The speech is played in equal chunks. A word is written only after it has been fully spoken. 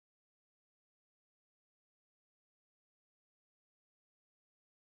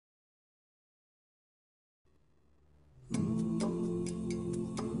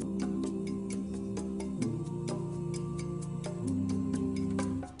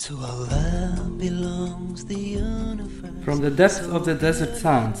To Allah belongs the universe. From the depths of the desert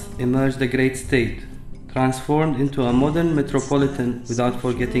sands emerged a great state, transformed into a modern metropolitan without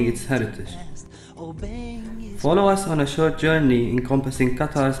forgetting its heritage. Follow us on a short journey encompassing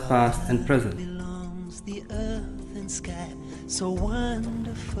Qatar's past and present. The earth and sky, so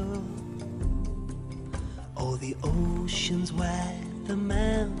wonderful. Oh, the oceans wide, the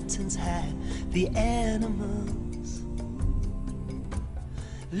mountains high, the animals.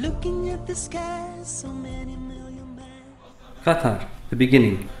 Looking at the sky, so many million miles. Qatar, the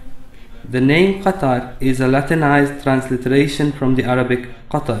beginning. The name Qatar is a Latinized transliteration from the Arabic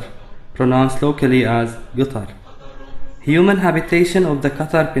Qatar, pronounced locally as Qatar. Human habitation of the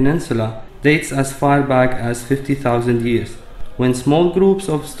Qatar Peninsula dates as far back as 50,000 years, when small groups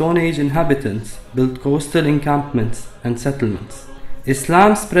of Stone Age inhabitants built coastal encampments and settlements.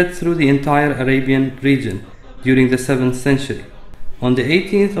 Islam spread through the entire Arabian region during the 7th century. On the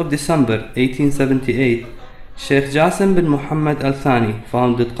 18th of December 1878, Sheikh Jassim bin Muhammad Al Thani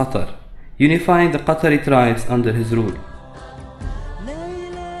founded Qatar, unifying the Qatari tribes under his rule.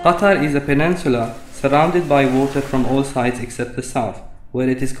 Qatar is a peninsula surrounded by water from all sides except the south, where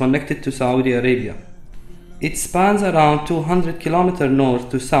it is connected to Saudi Arabia. It spans around 200 km north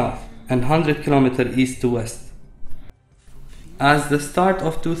to south and 100 km east to west. As the start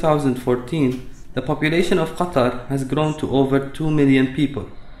of 2014, the population of Qatar has grown to over 2 million people,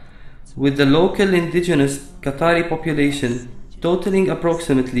 with the local indigenous Qatari population totaling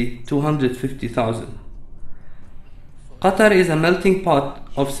approximately 250,000. Qatar is a melting pot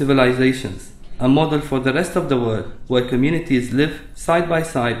of civilizations, a model for the rest of the world where communities live side by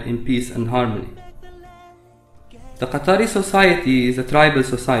side in peace and harmony. The Qatari society is a tribal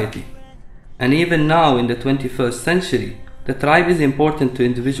society, and even now in the 21st century, the tribe is important to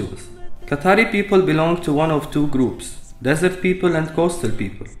individuals. Qatari people belong to one of two groups, desert people and coastal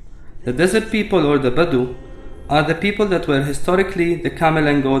people. The desert people, or the Badu, are the people that were historically the camel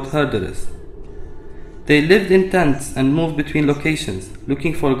and goat herders. They lived in tents and moved between locations,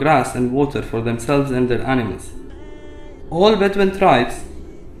 looking for grass and water for themselves and their animals. All Bedouin tribes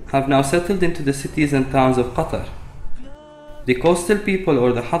have now settled into the cities and towns of Qatar. The coastal people,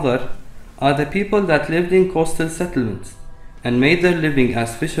 or the Hadar, are the people that lived in coastal settlements and made their living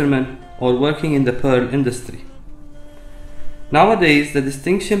as fishermen or working in the pearl industry. Nowadays, the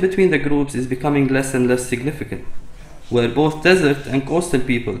distinction between the groups is becoming less and less significant, where both desert and coastal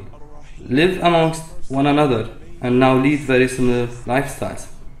people live amongst one another and now lead very similar lifestyles.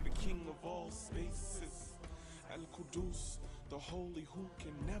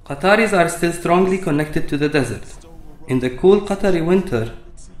 Qataris are still strongly connected to the desert. In the cool Qatari winter,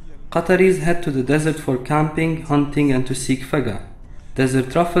 Qataris head to the desert for camping, hunting, and to seek faga,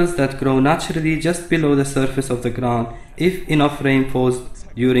 desert truffles that grow naturally just below the surface of the ground if enough rain falls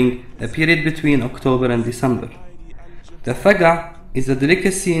during a period between October and December. The faga is a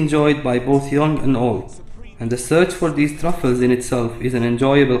delicacy enjoyed by both young and old, and the search for these truffles in itself is an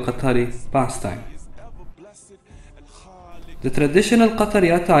enjoyable Qatari pastime. The traditional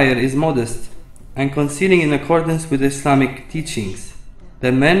Qatari attire is modest and concealing in accordance with Islamic teachings.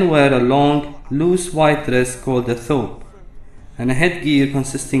 The men wear a long, loose white dress called a thobe, and a headgear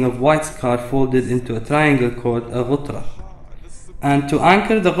consisting of white scarf folded into a triangle called a ghutra. And to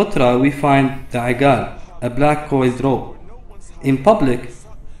anchor the ghutra we find the igal, a black coiled rope. In public,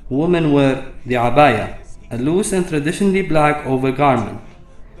 women wear the abaya, a loose and traditionally black overgarment,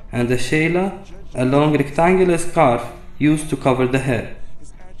 and the shayla, a long rectangular scarf used to cover the hair.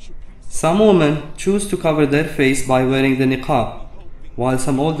 Some women choose to cover their face by wearing the niqab, while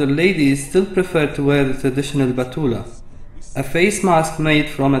some older ladies still prefer to wear the traditional batula, a face mask made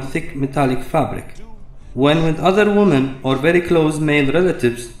from a thick metallic fabric. When with other women or very close male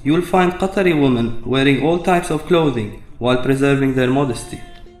relatives, you will find Qatari women wearing all types of clothing while preserving their modesty.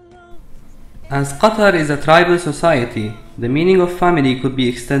 As Qatar is a tribal society, the meaning of family could be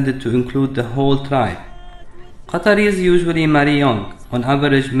extended to include the whole tribe. Qataris usually marry young. On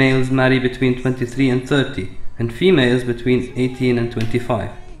average, males marry between 23 and 30, and females between 18 and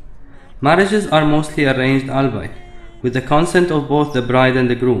 25. Marriages are mostly arranged albeit, with the consent of both the bride and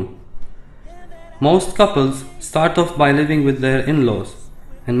the groom. Most couples start off by living with their in-laws,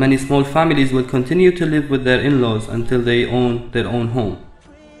 and many small families will continue to live with their in-laws until they own their own home.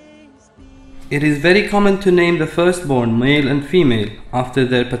 It is very common to name the firstborn, male and female, after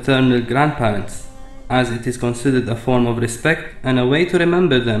their paternal grandparents, as it is considered a form of respect and a way to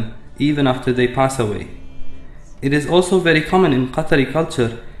remember them even after they pass away. It is also very common in Qatari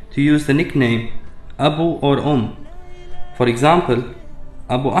culture to use the nickname Abu or For example,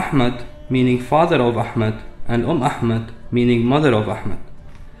 Abu Ahmad meaning father of Ahmad and Ahmad meaning mother of Ahmad.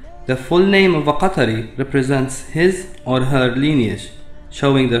 The full name of a Qatari represents his or her lineage,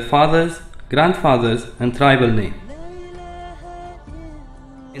 showing their fathers, grandfathers, and tribal name.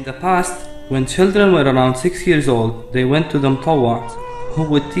 In the past, when children were around 6 years old, they went to the Mutawwa, who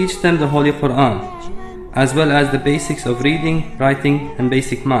would teach them the Holy Quran, as well as the basics of reading, writing, and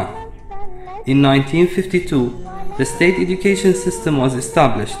basic math. In 1952, the state education system was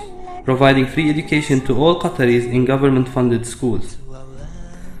established, providing free education to all Qataris in government-funded schools.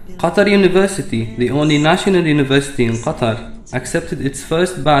 Qatar University, the only national university in Qatar, accepted its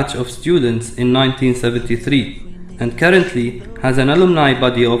first batch of students in 1973 and currently has an alumni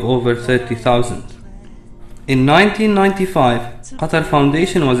body of over 30,000. In 1995, Qatar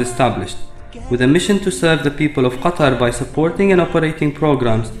Foundation was established with a mission to serve the people of Qatar by supporting and operating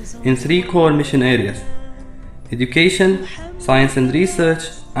programs in 3 core mission areas: education, science and research,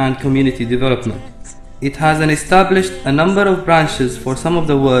 and community development. It has established a number of branches for some of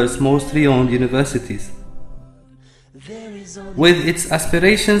the world's most renowned universities. With its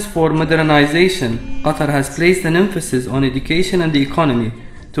aspirations for modernization, Qatar has placed an emphasis on education and the economy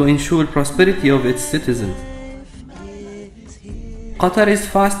to ensure prosperity of its citizens. Qatar is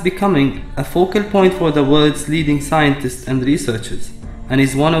fast becoming a focal point for the world's leading scientists and researchers, and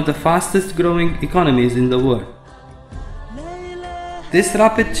is one of the fastest growing economies in the world. This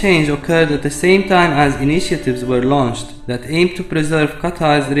rapid change occurred at the same time as initiatives were launched that aim to preserve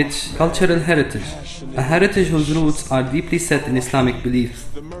Qatar's rich cultural heritage, a heritage whose roots are deeply set in Islamic beliefs.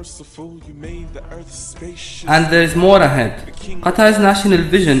 And there is more ahead. Qatar's national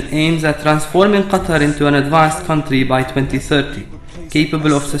vision aims at transforming Qatar into an advanced country by 2030,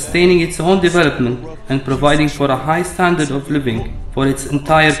 capable of sustaining its own development and providing for a high standard of living for its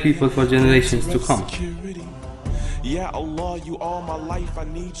entire people for generations to come. Ya Allah, you are my life, I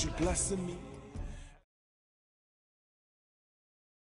need you blessing me.